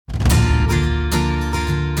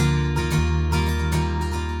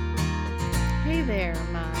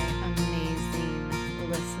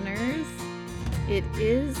It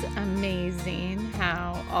is amazing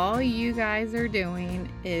how all you guys are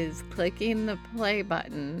doing is clicking the play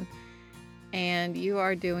button, and you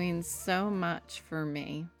are doing so much for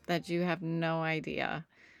me that you have no idea.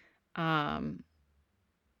 Um,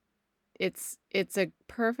 it's a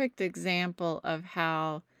perfect example of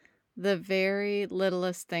how the very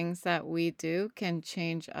littlest things that we do can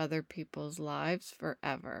change other people's lives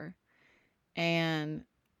forever. And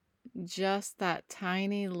just that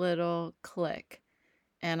tiny little click,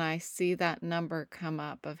 and I see that number come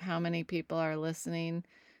up of how many people are listening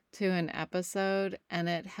to an episode, and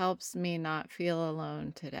it helps me not feel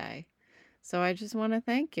alone today. So I just want to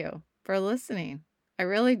thank you for listening. I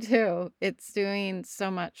really do. It's doing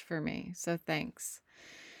so much for me. So thanks.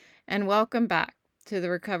 And welcome back to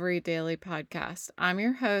the Recovery Daily Podcast. I'm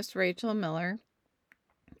your host, Rachel Miller.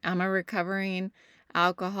 I'm a recovering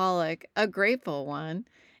alcoholic, a grateful one,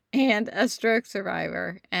 and a stroke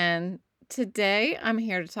survivor. And today I'm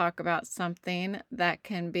here to talk about something that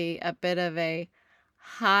can be a bit of a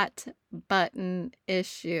hot button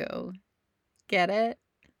issue. Get it?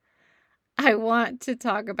 I want to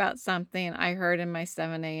talk about something I heard in my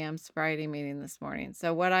 7 a.m. sobriety meeting this morning.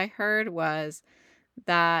 So what I heard was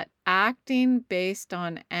that acting based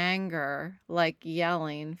on anger, like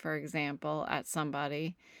yelling, for example, at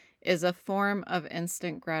somebody, is a form of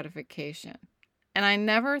instant gratification. And I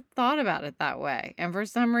never thought about it that way. And for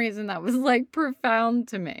some reason, that was like profound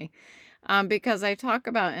to me, because I talk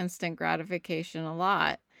about instant gratification a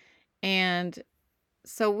lot. And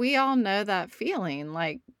so we all know that feeling,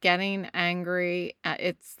 like getting angry.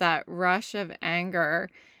 It's that rush of anger,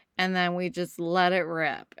 and then we just let it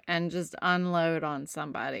rip and just unload on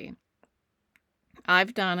somebody.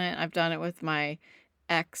 I've done it. I've done it with my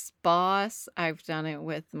ex-boss. I've done it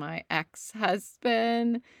with my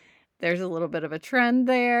ex-husband. There's a little bit of a trend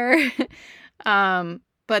there.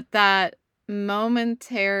 But that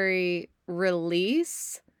momentary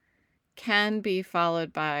release can be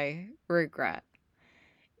followed by regret.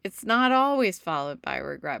 It's not always followed by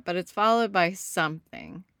regret, but it's followed by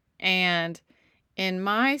something. And in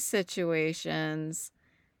my situations,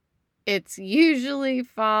 it's usually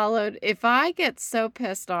followed, if I get so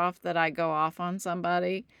pissed off that I go off on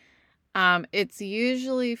somebody, it's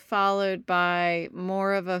usually followed by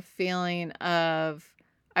more of a feeling of,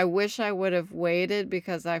 I wish I would have waited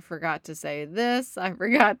because I forgot to say this, I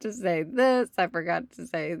forgot to say this, I forgot to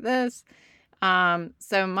say this.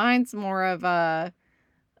 So mine's more of a,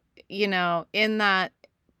 in that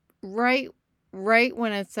right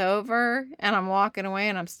when it's over and I'm walking away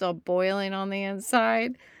and I'm still boiling on the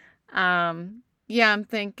inside. Yeah, I'm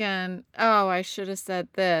thinking, oh, I should have said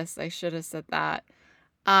this, I should have said that.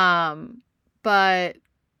 But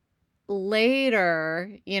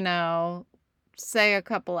later, say a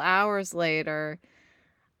couple hours later,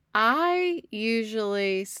 I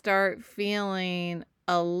usually start feeling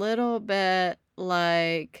a little bit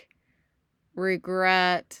like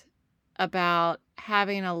regret about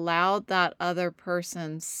having allowed that other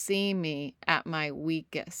person see me at my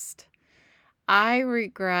weakest. I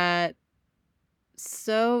regret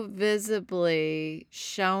so visibly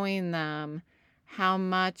showing them how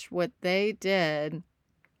much what they did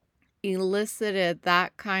elicited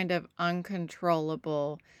that kind of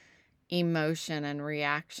uncontrollable emotion and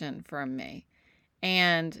reaction from me.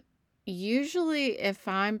 And usually if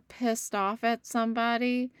I'm pissed off at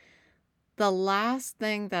somebody, the last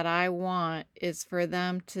thing that I want is for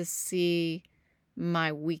them to see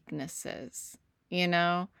my weaknesses.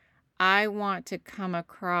 I want to come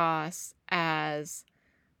across as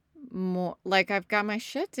more like I've got my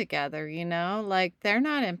shit together, like they're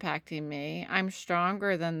not impacting me. I'm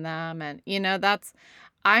stronger than them. And,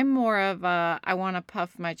 I'm more of a, I want to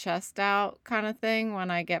puff my chest out kind of thing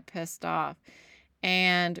when I get pissed off.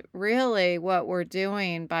 And really what we're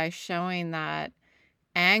doing by showing that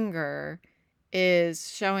anger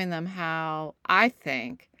is showing them how I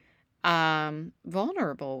think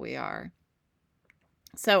vulnerable we are.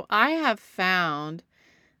 So I have found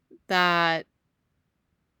that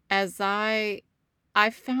I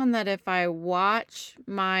found that if I watch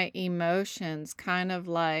my emotions kind of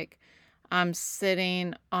like I'm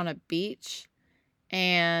sitting on a beach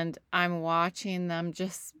and I'm watching them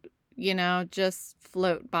just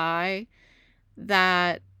float by,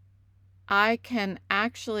 that I can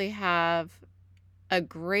actually have a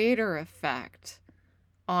greater effect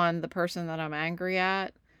on the person that I'm angry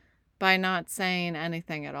at by not saying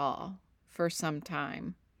anything at all for some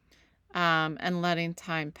time, and letting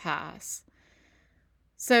time pass.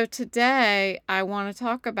 So today I want to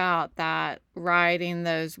talk about that, riding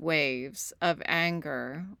those waves of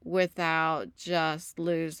anger without just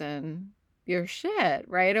losing your shit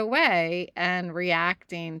right away and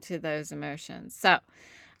reacting to those emotions. So,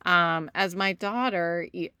 as my daughter,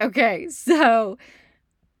 okay, so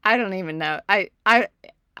I don't even know.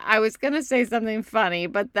 I was gonna say something funny,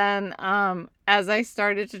 but then as I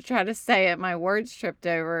started to try to say it, my words tripped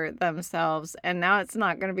over themselves, and now it's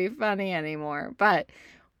not gonna be funny anymore. But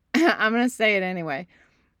I'm gonna say it anyway.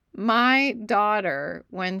 My daughter,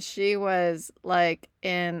 when she was like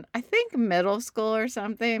in, I think, middle school or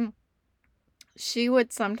something, she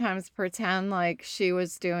would sometimes pretend like she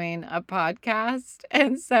was doing a podcast.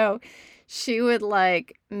 And so she would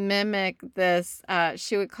like mimic this,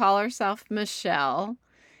 she would call herself Michelle.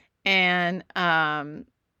 And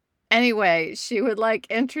anyway, she would like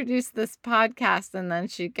introduce this podcast and then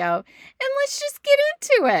she'd go, and let's just get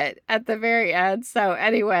into it at the very end. So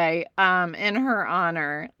anyway, in her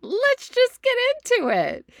honor, let's just get into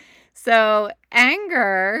it. So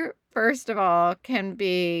anger, first of all, can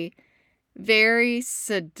be very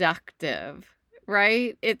seductive,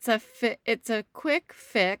 right? It's a quick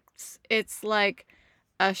fix. It's like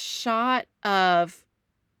a shot of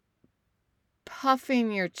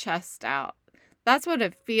puffing your chest out. That's what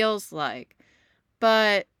it feels like.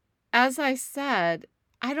 But as I said,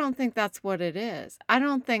 I don't think that's what it is. I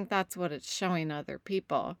don't think that's what it's showing other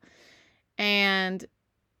people. And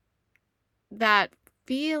that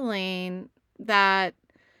feeling, that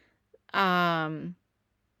I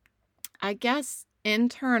guess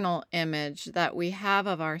internal image that we have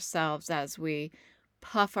of ourselves as we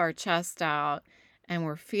puff our chest out and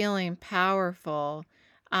we're feeling powerful,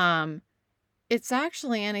 it's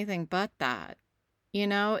actually anything but that.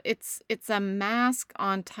 It's a mask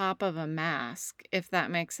on top of a mask, if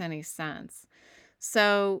that makes any sense.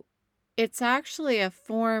 So it's actually a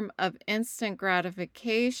form of instant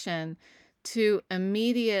gratification to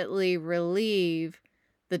immediately relieve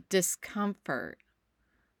the discomfort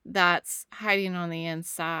that's hiding on the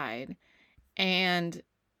inside, and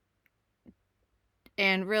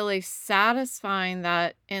really satisfying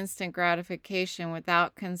that instant gratification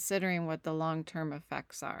without considering what the long-term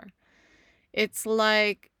effects are. It's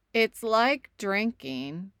like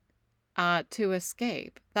drinking to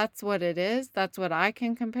escape. That's what it is. That's what I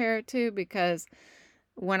can compare it to, because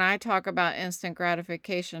when I talk about instant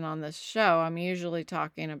gratification on this show, I'm usually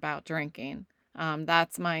talking about drinking.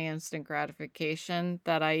 That's my instant gratification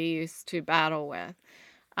that I used to battle with.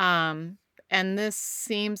 And this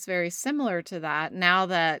seems very similar to that now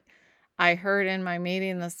that I heard in my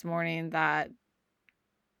meeting this morning that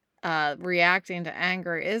reacting to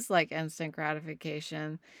anger is like instant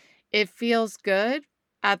gratification. It feels good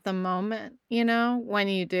at the moment, when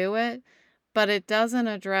you do it, but it doesn't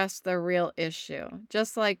address the real issue.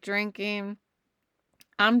 Just like drinking,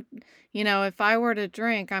 I'm, if I were to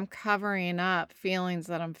drink, I'm covering up feelings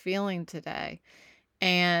that I'm feeling today.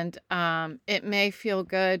 And it may feel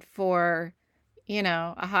good for,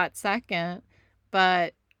 a hot second,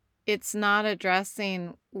 but it's not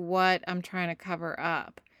addressing what I'm trying to cover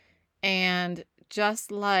up. And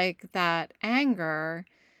just like that anger,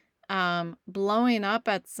 blowing up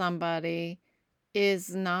at somebody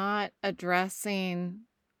is not addressing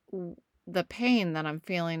the pain that I'm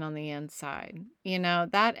feeling on the inside.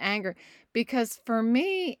 That anger, because for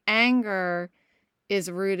me, anger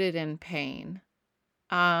is rooted in pain.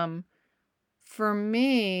 For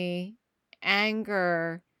me,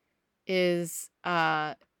 anger is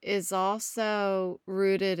also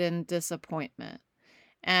rooted in disappointment.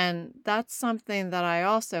 And that's something that I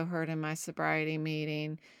also heard in my sobriety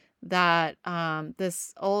meeting, that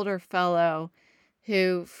this older fellow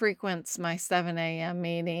who frequents my 7 a.m.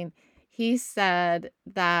 meeting, he said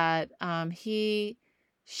that he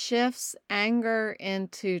shifts anger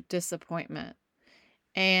into disappointment.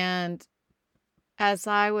 And as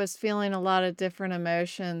I was feeling a lot of different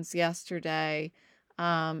emotions yesterday,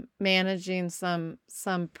 managing some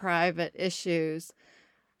private issues,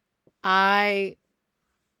 I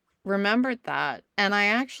remembered that. And I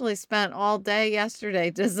actually spent all day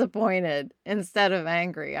yesterday disappointed instead of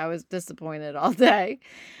angry. I was disappointed all day.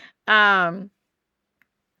 And,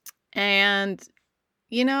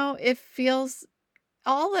 it feels,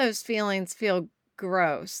 all those feelings feel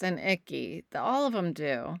gross and icky. All of them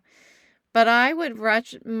do. But I would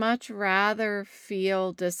much rather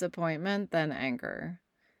feel disappointment than anger.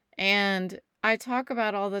 And I talk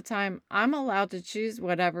about all the time, I'm allowed to choose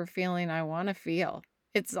whatever feeling I want to feel.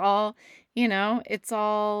 It's all, it's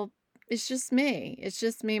just me. It's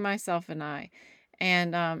just me, myself, and I.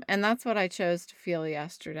 And that's what I chose to feel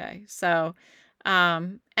yesterday. So,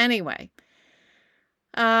 anyway,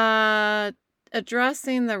 uh,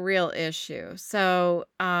 addressing the real issue. So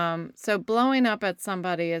blowing up at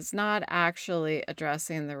somebody is not actually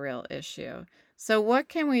addressing the real issue. So what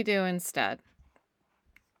can we do instead?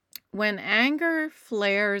 When anger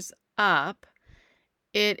flares up,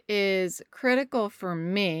 it is critical for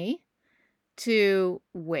me to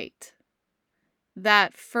wait.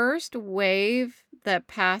 That first wave that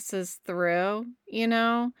passes through,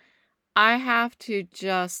 I have to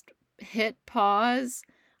just hit pause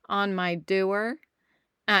on my doer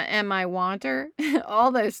and my wanter,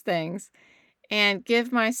 all those things, and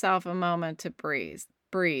give myself a moment to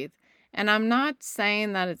breathe. And I'm not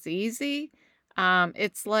saying that it's easy.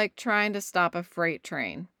 It's like trying to stop a freight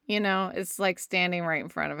train. It's like standing right in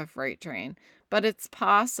front of a freight train, but it's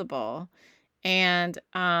possible. And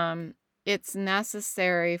it's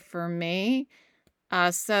necessary for me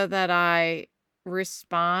so that I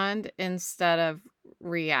respond instead of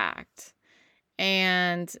react.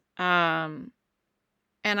 And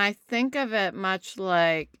I think of it much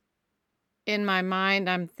like, in my mind,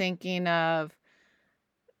 I'm thinking of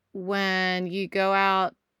when you go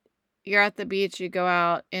out, you're at the beach, you go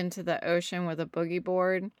out into the ocean with a boogie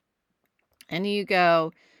board, and you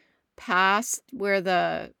go past where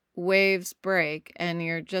the waves break, and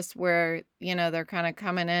you're just where, they're kind of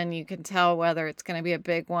coming in. You can tell whether it's going to be a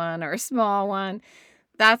big one or a small one.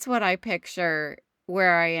 That's what I picture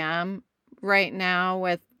where I am right now,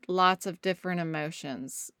 with lots of different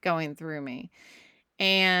emotions going through me.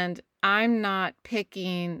 And I'm not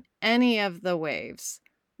picking any of the waves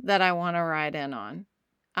that I want to ride in on.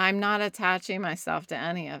 I'm not attaching myself to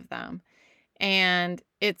any of them. And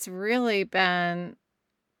it's really been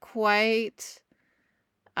quite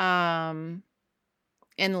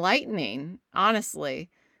enlightening, honestly,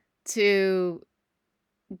 to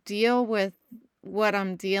deal with what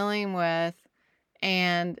I'm dealing with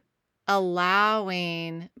and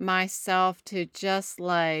allowing myself to just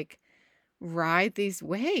like ride these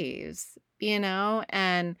waves,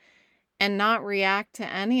 and not react to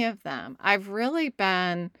any of them. I've really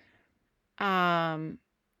been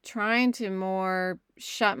trying to more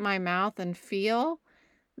shut my mouth and feel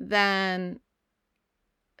than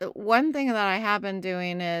one thing that I have been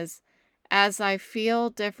doing is, as I feel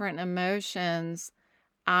different emotions,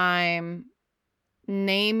 I'm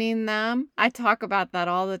naming them. I talk about that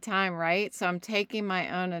all the time, right? So I'm taking my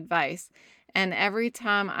own advice. And every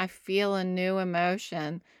time I feel a new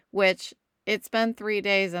emotion, which it's been 3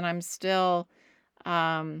 days and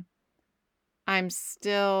um I'm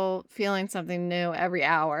still feeling something new every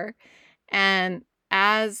hour. And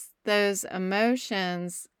as those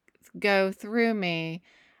emotions go through me,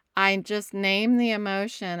 I just name the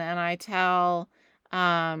emotion and I tell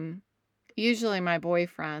usually my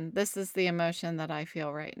boyfriend, this is the emotion that I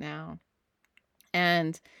feel right now.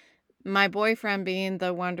 And my boyfriend, being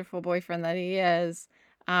the wonderful boyfriend that he is,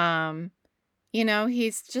 um,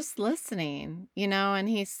 he's just listening, and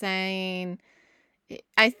he's saying,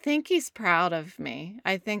 I think he's proud of me.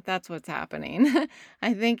 I think that's what's happening.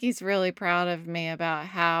 I think he's really proud of me about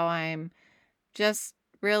how I'm just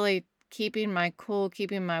really keeping my cool,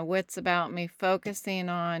 keeping my wits about me, focusing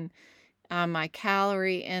on my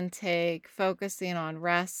calorie intake, focusing on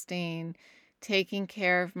resting, taking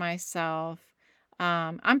care of myself.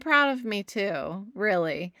 I'm proud of me too,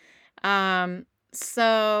 really.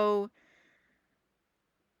 So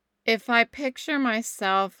if I picture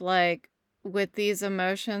myself like with these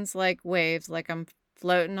emotions like waves, like I'm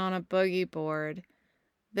floating on a boogie board,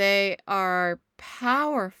 they are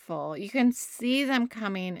powerful. You can see them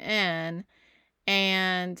coming in,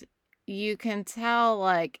 and you can tell,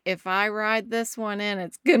 like, if I ride this one in,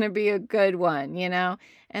 it's going to be a good one,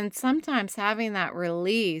 And sometimes having that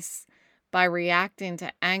release by reacting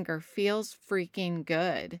to anger feels freaking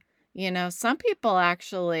good. Some people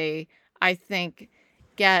actually, I think,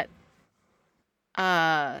 get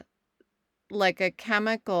uh like a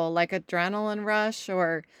chemical, like adrenaline rush,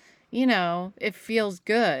 or it feels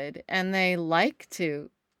good and they like to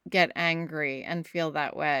get angry and feel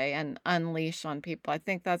that way and unleash on people. I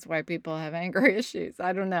think that's why people have anger issues.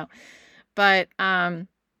 I don't know. But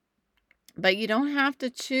you don't have to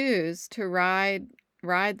choose to ride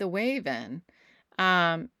the wave in.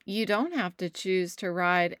 You don't have to choose to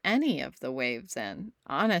ride any of the waves in,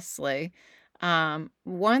 honestly.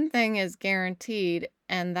 One thing is guaranteed,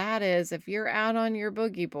 and that is, if you're out on your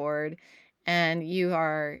boogie board and you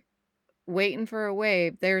are waiting for a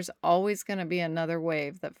wave, there's always going to be another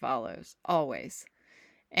wave that follows, always.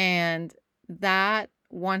 And that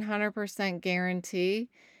 100% guarantee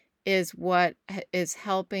is what is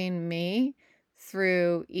helping me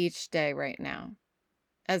through each day right now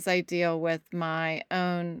as I deal with my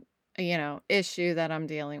own, issue that I'm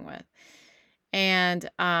dealing with. And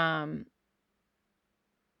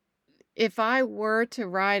if I were to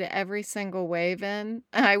ride every single wave in,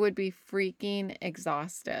 I would be freaking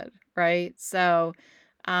exhausted, right? So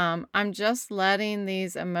I'm just letting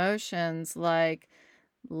these emotions like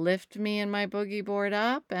lift me and my boogie board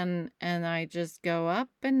up, and I just go up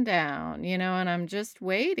and down, and I'm just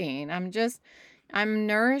waiting. I'm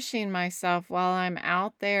nourishing myself while I'm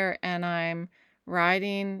out there, and I'm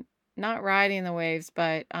riding, not riding the waves,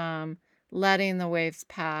 but letting the waves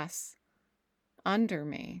pass under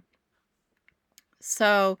me.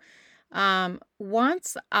 So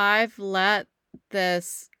once I've let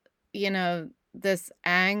this, this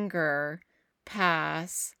anger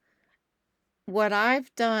pass, what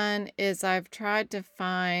I've done is I've tried to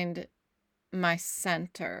find my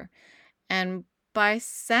center. And by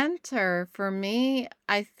center, for me,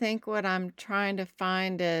 I think what I'm trying to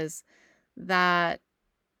find is that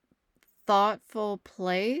thoughtful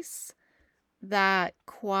place, that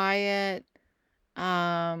quiet,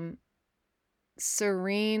 um,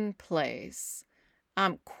 serene place.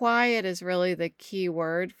 Quiet is really the key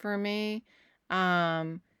word for me.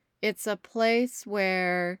 Um, it's a place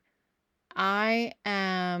where I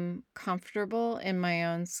am comfortable in my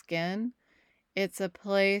own skin. It's a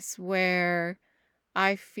place where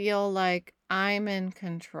I feel like I'm in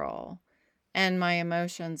control and my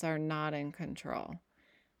emotions are not in control.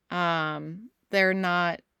 They're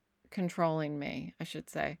not controlling me, I should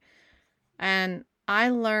say. And I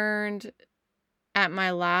learned at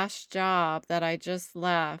my last job that I just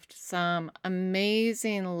left some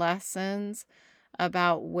amazing lessons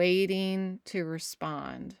about waiting to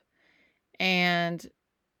respond. And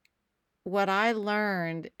what I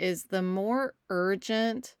learned is the more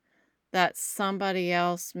urgent that somebody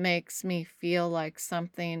else makes me feel like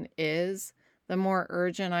something is, the more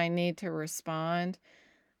urgent I need to respond,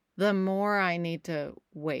 the more I need to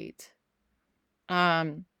wait.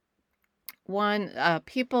 Um,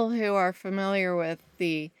 People who are familiar with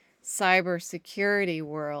the cybersecurity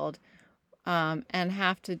world and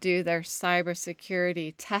have to do their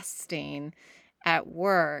cybersecurity testing at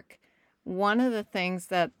work, one of the things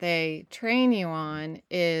that they train you on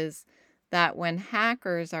is that when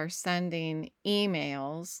hackers are sending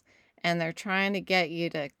emails and they're trying to get you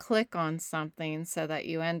to click on something so that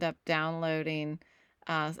you end up downloading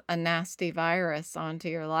a nasty virus onto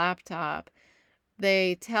your laptop,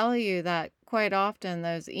 they tell you that quite often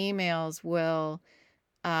those emails will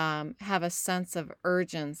have a sense of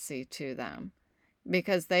urgency to them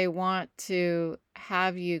because they want to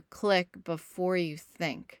have you click before you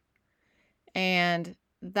think. And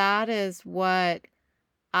that is what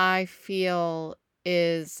I feel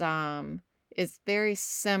is very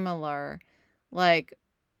similar. Like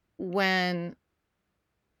when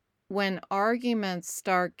arguments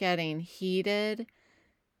start getting heated,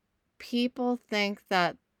 people think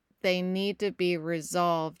that they need to be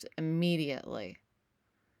resolved immediately,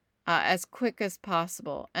 as quick as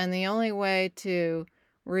possible. And the only way to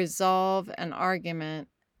resolve an argument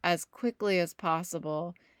as quickly as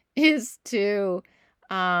possible is to,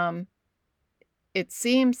 um, it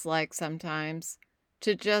seems like sometimes,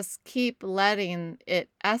 to just keep letting it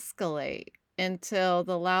escalate until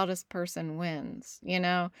the loudest person wins,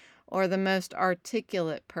 or the most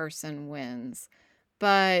articulate person wins.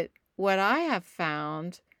 But what I have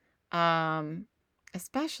found, um,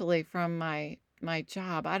 especially from my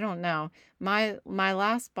job, I don't know. My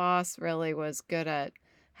last boss really was good at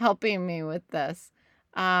helping me with this.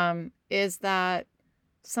 Is that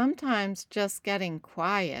sometimes just getting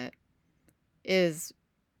quiet is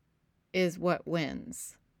what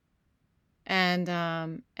wins. And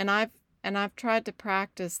I've tried to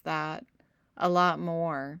practice that a lot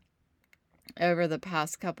more over the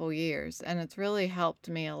past couple years, and it's really helped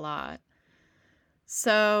me a lot.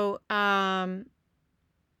 So,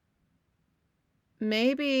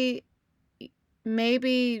 maybe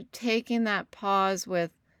taking that pause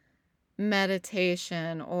with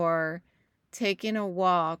meditation or taking a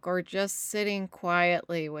walk or just sitting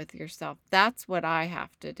quietly with yourself. That's what I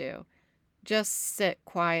have to do. Just sit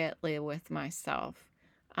quietly with myself.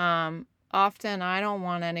 Often I don't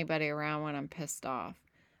want anybody around when I'm pissed off.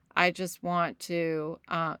 I just want to,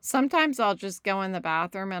 sometimes I'll just go in the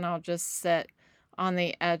bathroom and I'll just sit on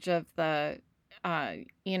the edge of the,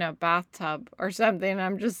 bathtub or something.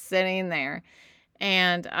 I'm just sitting there.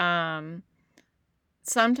 And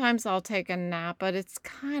sometimes I'll take a nap, but it's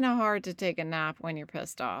kind of hard to take a nap when you're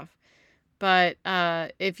pissed off. But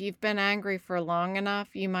if you've been angry for long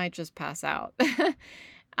enough, you might just pass out.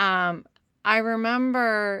 um, I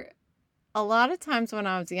remember a lot of times when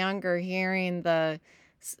I was younger hearing the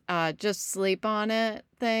just sleep on it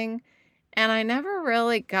thing, and I never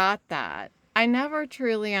really got that. I never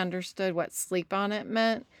truly understood what sleep on it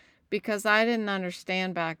meant because I didn't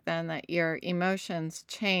understand back then that your emotions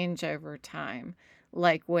change over time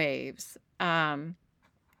like waves.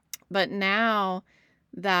 But now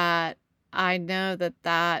that I know that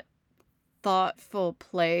that thoughtful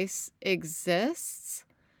place exists,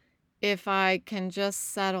 if I can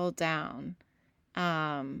just settle down,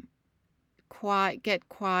 um, get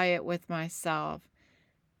quiet with myself,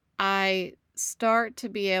 I start to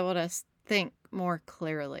be able to think more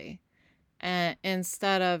clearly,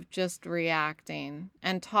 instead of just reacting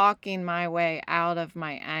and talking my way out of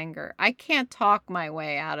my anger. I can't talk my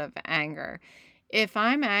way out of anger. If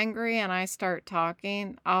I'm angry and I start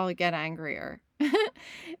talking, I'll get angrier.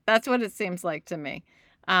 That's what it seems like to me.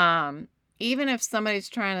 Um, Even if somebody's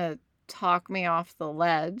trying to talk me off the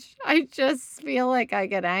ledge, I just feel like I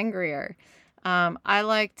get angrier. I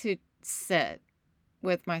like to sit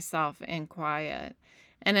with myself in quiet.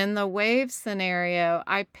 And in the wave scenario,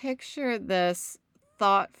 I picture this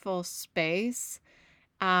thoughtful space,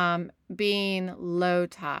 being low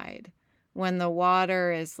tide, when the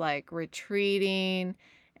water is like retreating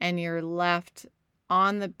and you're left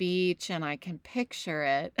on the beach, and I can picture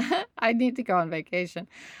it. I need to go on vacation.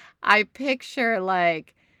 I picture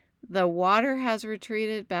like the water has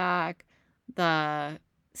retreated back, the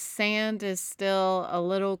sand is still a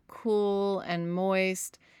little cool and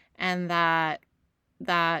moist, and that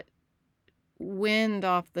wind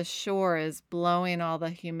off the shore is blowing all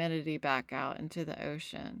the humidity back out into the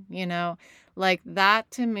ocean, you know? Like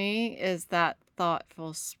that to me is that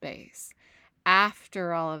thoughtful space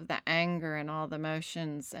after all of the anger and all the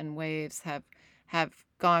emotions and waves have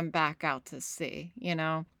gone back out to sea, you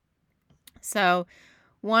know? So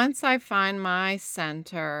once I find my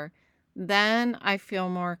center, then I feel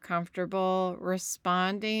more comfortable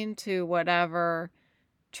responding to whatever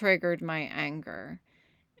triggered my anger.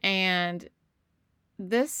 And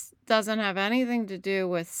this doesn't have anything to do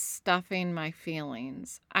with stuffing my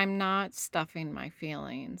feelings. I'm not stuffing my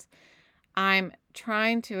feelings. I'm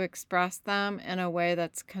trying to express them in a way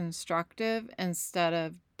that's constructive instead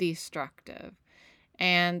of destructive.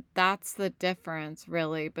 And that's the difference,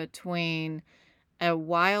 really, between a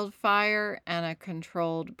wildfire and a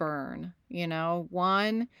controlled burn. You know,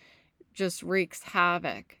 one just wreaks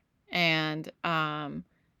havoc, and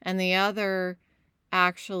the other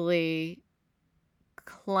actually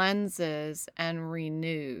cleanses and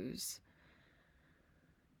renews.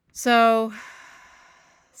 So,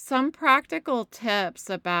 some practical tips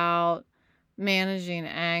about managing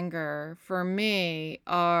anger for me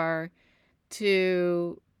are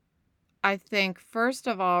to, I think, first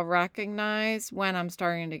of all, recognize when I'm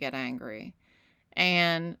starting to get angry.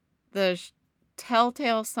 And the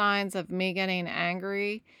telltale signs of me getting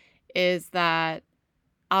angry is that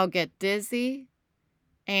I'll get dizzy,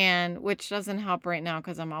 and which doesn't help right now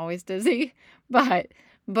because I'm always dizzy. But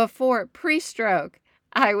before pre-stroke,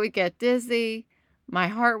 I would get dizzy, my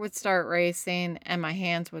heart would start racing, and my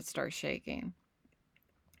hands would start shaking.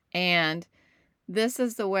 And this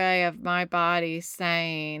is the way of my body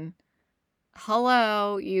saying,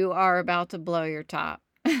 hello, you are about to blow your top.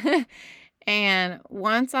 And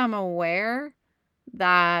once I'm aware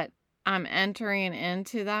that I'm entering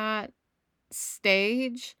into that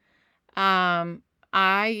stage,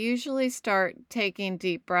 I usually start taking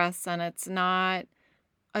deep breaths, and it's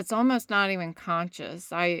almost not even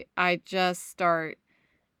conscious. I just start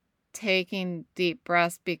taking deep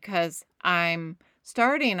breaths because I'm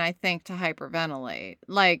starting, I think, to hyperventilate.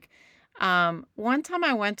 Like, one time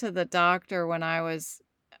I went to the doctor when I was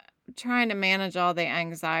trying to manage all the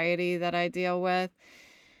anxiety that I deal with,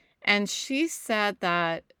 and she said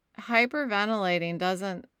that hyperventilating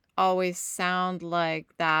doesn't always sound like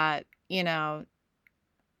that,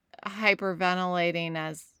 hyperventilating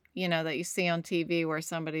as, that you see on TV where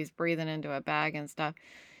somebody's breathing into a bag and stuff.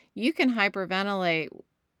 You can hyperventilate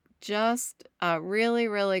just really,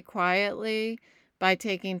 really quietly by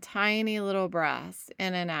taking tiny little breaths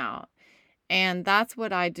in and out. And that's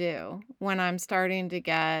what I do when I'm starting to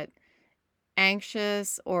get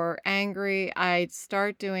anxious or angry. I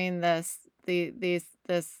start doing this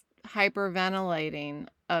hyperventilating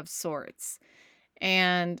of sorts.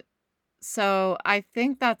 And so I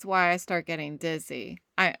think that's why I start getting dizzy.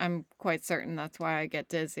 I'm quite certain that's why I get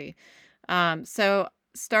dizzy. So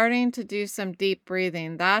starting to do some deep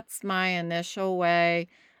breathing, that's my initial way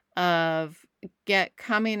of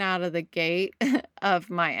coming out of the gate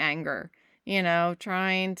of my anger,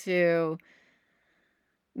 trying to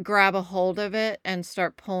grab a hold of it and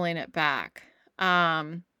start pulling it back.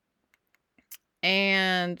 And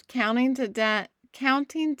counting to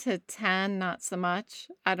 10, not so much.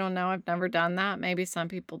 I don't know. I've never done that. Maybe some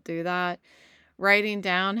people do that. writing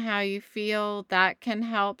down how you feel, that can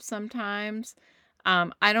help sometimes.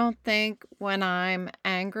 I don't think when I'm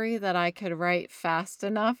angry that I could write fast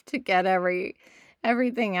enough to get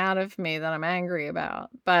everything out of me that I'm angry about.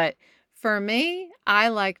 But for me, I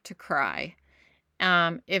like to cry.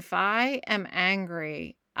 If I am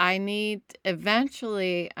angry, I need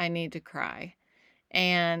to cry.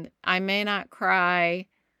 And I may not cry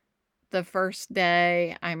the first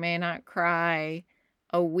day, I may not cry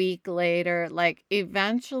a week later. Like,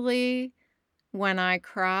 eventually, when I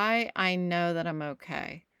cry, I know that I'm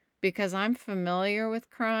okay because I'm familiar with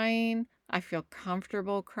crying. I feel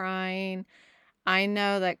comfortable crying. I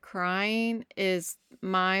know that crying is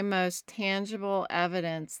my most tangible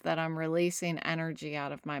evidence that I'm releasing energy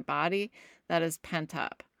out of my body that is pent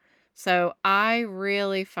up. So I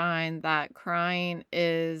really find that crying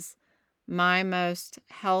is my most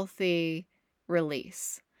healthy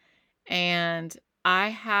release. And I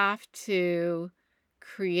have to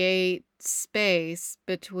create space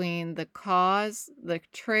between the cause, the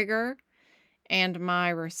trigger, and my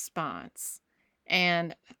response.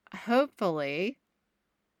 And hopefully,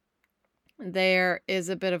 there is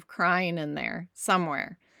a bit of crying in there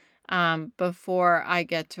somewhere before I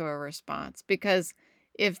get to a response. Because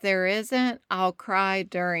if there isn't, I'll cry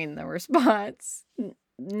during the response.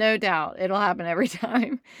 No doubt, it'll happen every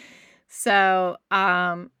time. So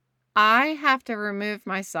I have to remove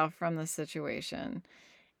myself from the situation.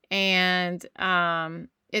 And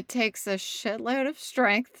it takes a shitload of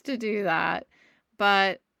strength to do that.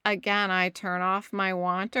 But again, I turn off my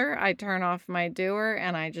wanter, I turn off my doer,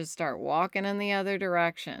 and I just start walking in the other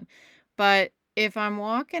direction. But if I'm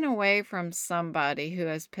walking away from somebody who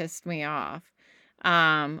has pissed me off,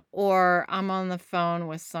 or I'm on the phone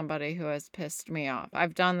with somebody who has pissed me off,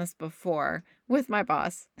 I've done this before with my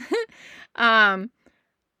boss. um,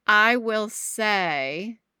 I will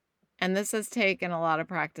say, and this has taken a lot of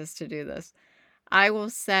practice to do this, I will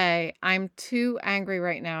say, "I'm too angry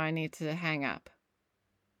right now, I need to hang up."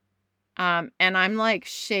 And I'm, like,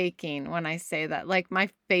 shaking when I say that, like, my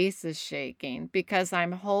face is shaking because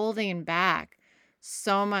I'm holding back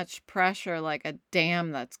so much pressure like a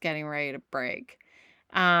dam that's getting ready to break.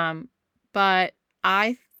 Um, but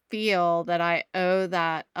I feel that I owe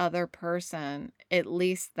that other person at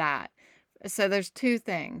least that. So there's 2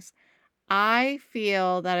 things. I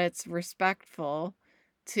feel that it's respectful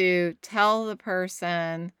to tell the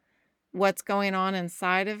person what's going on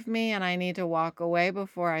inside of me, and I need to walk away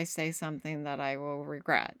before I say something that I will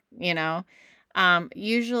regret, you know?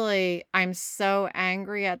 Usually I'm so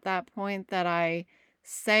angry at that point that I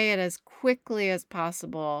say it as quickly as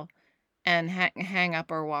possible and hang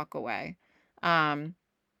up or walk away. Um,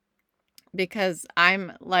 because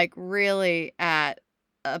I'm like really at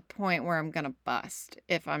a point where I'm going to bust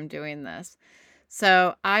if I'm doing this.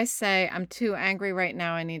 So I say, "I'm too angry right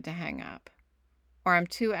now, I need to hang up." Or, "I'm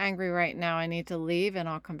too angry right now, I need to leave and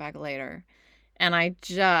I'll come back later." And I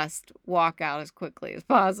just walk out as quickly as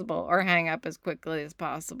possible or hang up as quickly as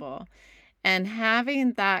possible. And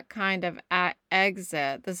having that kind of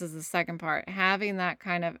exit, this is the second part, having that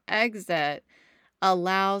kind of exit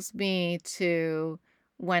allows me to,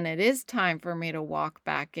 when it is time for me to walk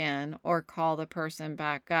back in or call the person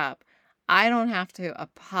back up, I don't have to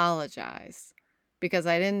apologize because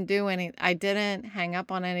I didn't hang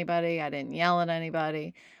up on anybody. I didn't yell at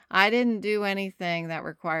anybody. I didn't do anything that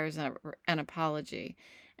requires an apology.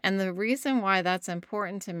 And the reason why that's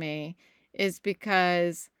important to me is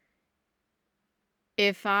because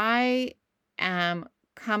if I am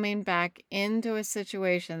coming back into a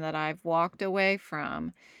situation that I've walked away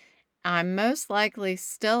from, I'm most likely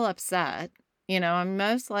still upset. I'm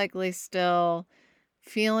most likely still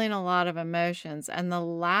feeling a lot of emotions. And the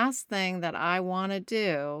last thing that I want to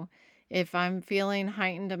do if I'm feeling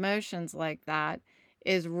heightened emotions like that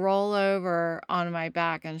is roll over on my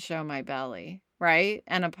back and show my belly, right?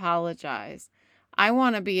 And apologize. I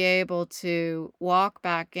want to be able to walk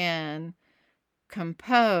back in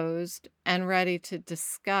composed and ready to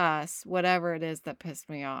discuss whatever it is that pissed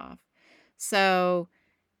me off. So,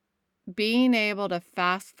 being able to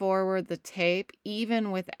fast forward the tape,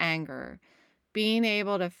 even with anger, being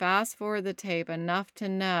able to fast forward the tape enough to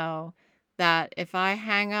know that if I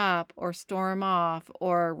hang up or storm off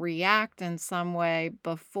or react in some way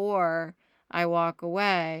before I walk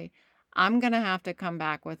away, I'm going to have to come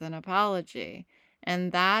back with an apology.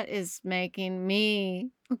 And that is making me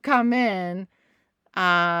come in,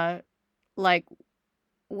 uh, like,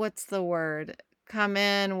 what's the word? Come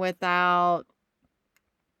in without,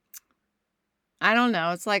 I don't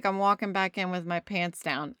know, it's like I'm walking back in with my pants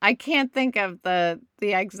down. I can't think of the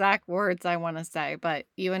exact words I wanna say, but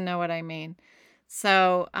you would know what I mean.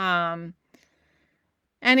 So,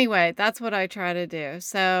 Anyway, that's what I try to do.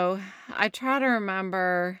 So I try to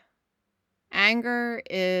remember anger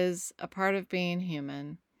is a part of being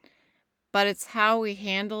human, but it's how we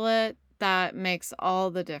handle it that makes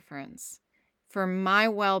all the difference for my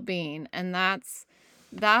well-being. And that's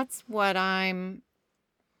what I'm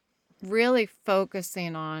really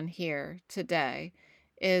focusing on here today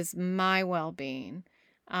is my well-being.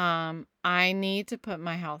 I need to put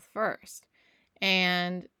my health first.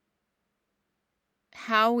 And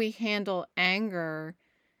how we handle anger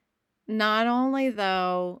not only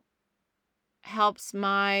though helps helps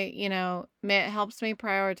me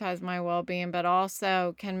prioritize my well-being, but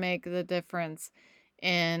also can make the difference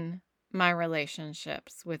in my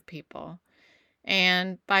relationships with people.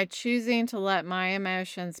 And by choosing to let my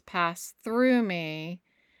emotions pass through me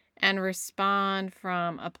and respond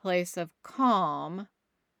from a place of calm,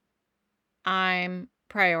 I'm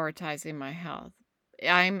prioritizing my health.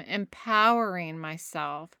 I'm empowering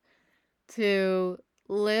myself to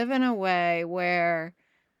live in a way where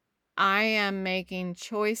I am making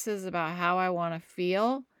choices about how I want to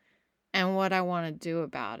feel and what I want to do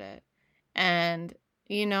about it. And,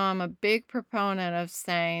 I'm a big proponent of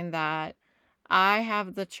saying that I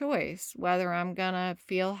have the choice whether I'm going to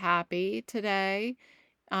feel happy today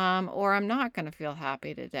or I'm not going to feel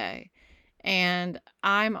happy today. And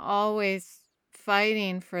I'm always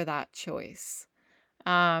fighting for that choice.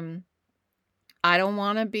 Um, I don't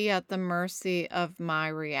want to be at the mercy of my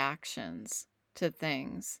reactions to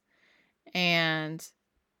things. And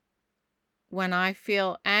when I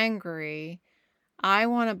feel angry, I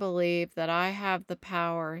want to believe that I have the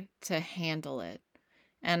power to handle it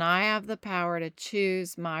and I have the power to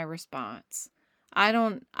choose my response. I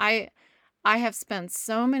don't I have spent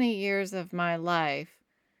so many years of my life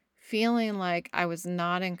feeling like I was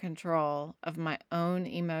not in control of my own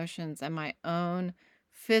emotions and my own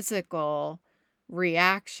physical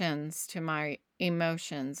reactions to my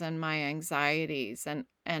emotions and my anxieties and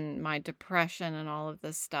my depression and all of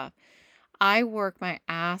this stuff. I work my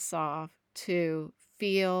ass off to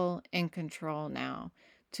feel in control now,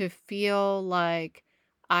 to feel like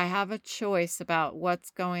I have a choice about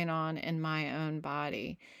what's going on in my own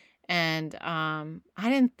body. And I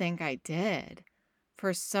didn't think I did.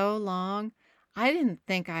 For so long, I didn't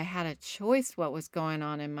think I had a choice what was going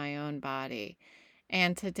on in my own body.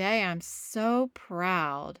 And today I'm so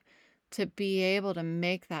proud to be able to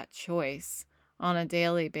make that choice on a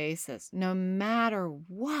daily basis, no matter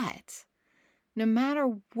what. No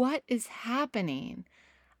matter what is happening,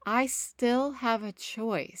 I still have a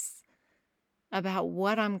choice about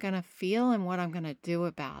what I'm going to feel and what I'm going to do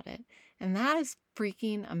about it. And that is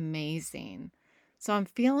freaking amazing. So I'm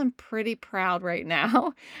feeling pretty proud right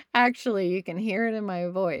now. Actually, you can hear it in my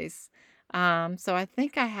voice. So I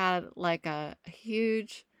think I had like a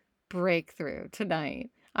huge breakthrough tonight.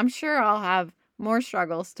 I'm sure I'll have more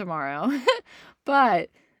struggles tomorrow, but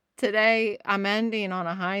today I'm ending on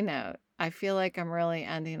a high note. I feel like I'm really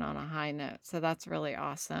ending on a high note. So that's really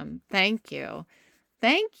awesome. Thank you.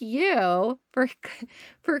 Thank you for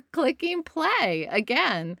for clicking play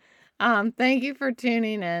again. Thank you for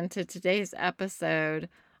tuning in to today's episode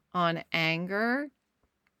on anger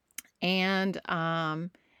and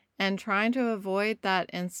trying to avoid that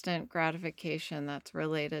instant gratification that's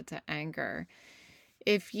related to anger.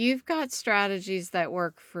 If you've got strategies that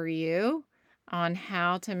work for you on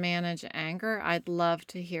how to manage anger, I'd love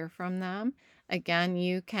to hear from them. Again,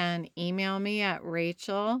 you can email me at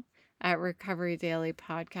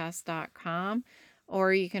rachel@recoverydailypodcast.com,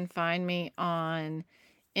 or you can find me on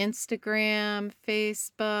Instagram,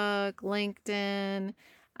 Facebook, LinkedIn.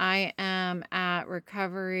 I am at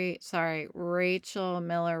Rachel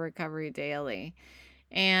Miller Recovery Daily.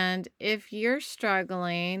 And if you're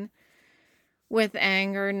struggling with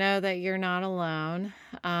anger, know that you're not alone.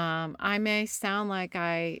 I may sound like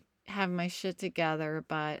I have my shit together,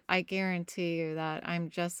 but I guarantee you that I'm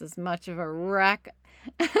just as much of a wreck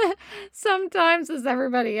sometimes as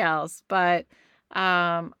everybody else. But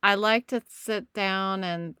I like to sit down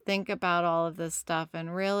and think about all of this stuff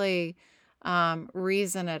and really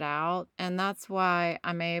reason it out. And that's why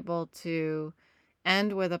I'm able to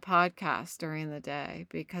end with a podcast during the day,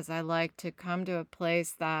 because I like to come to a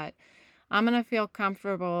place that I'm going to feel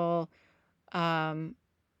comfortable um,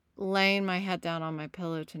 laying my head down on my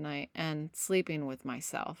pillow tonight and sleeping with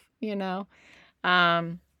myself.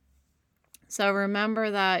 Um, so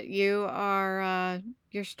remember that you're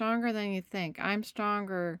stronger than you think. I'm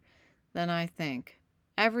stronger than I think.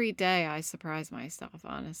 Every day I surprise myself,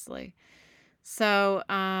 honestly. So,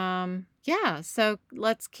 yeah, so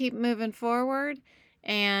let's keep moving forward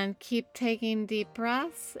and keep taking deep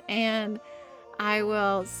breaths. And I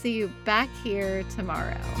will see you back here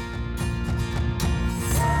tomorrow.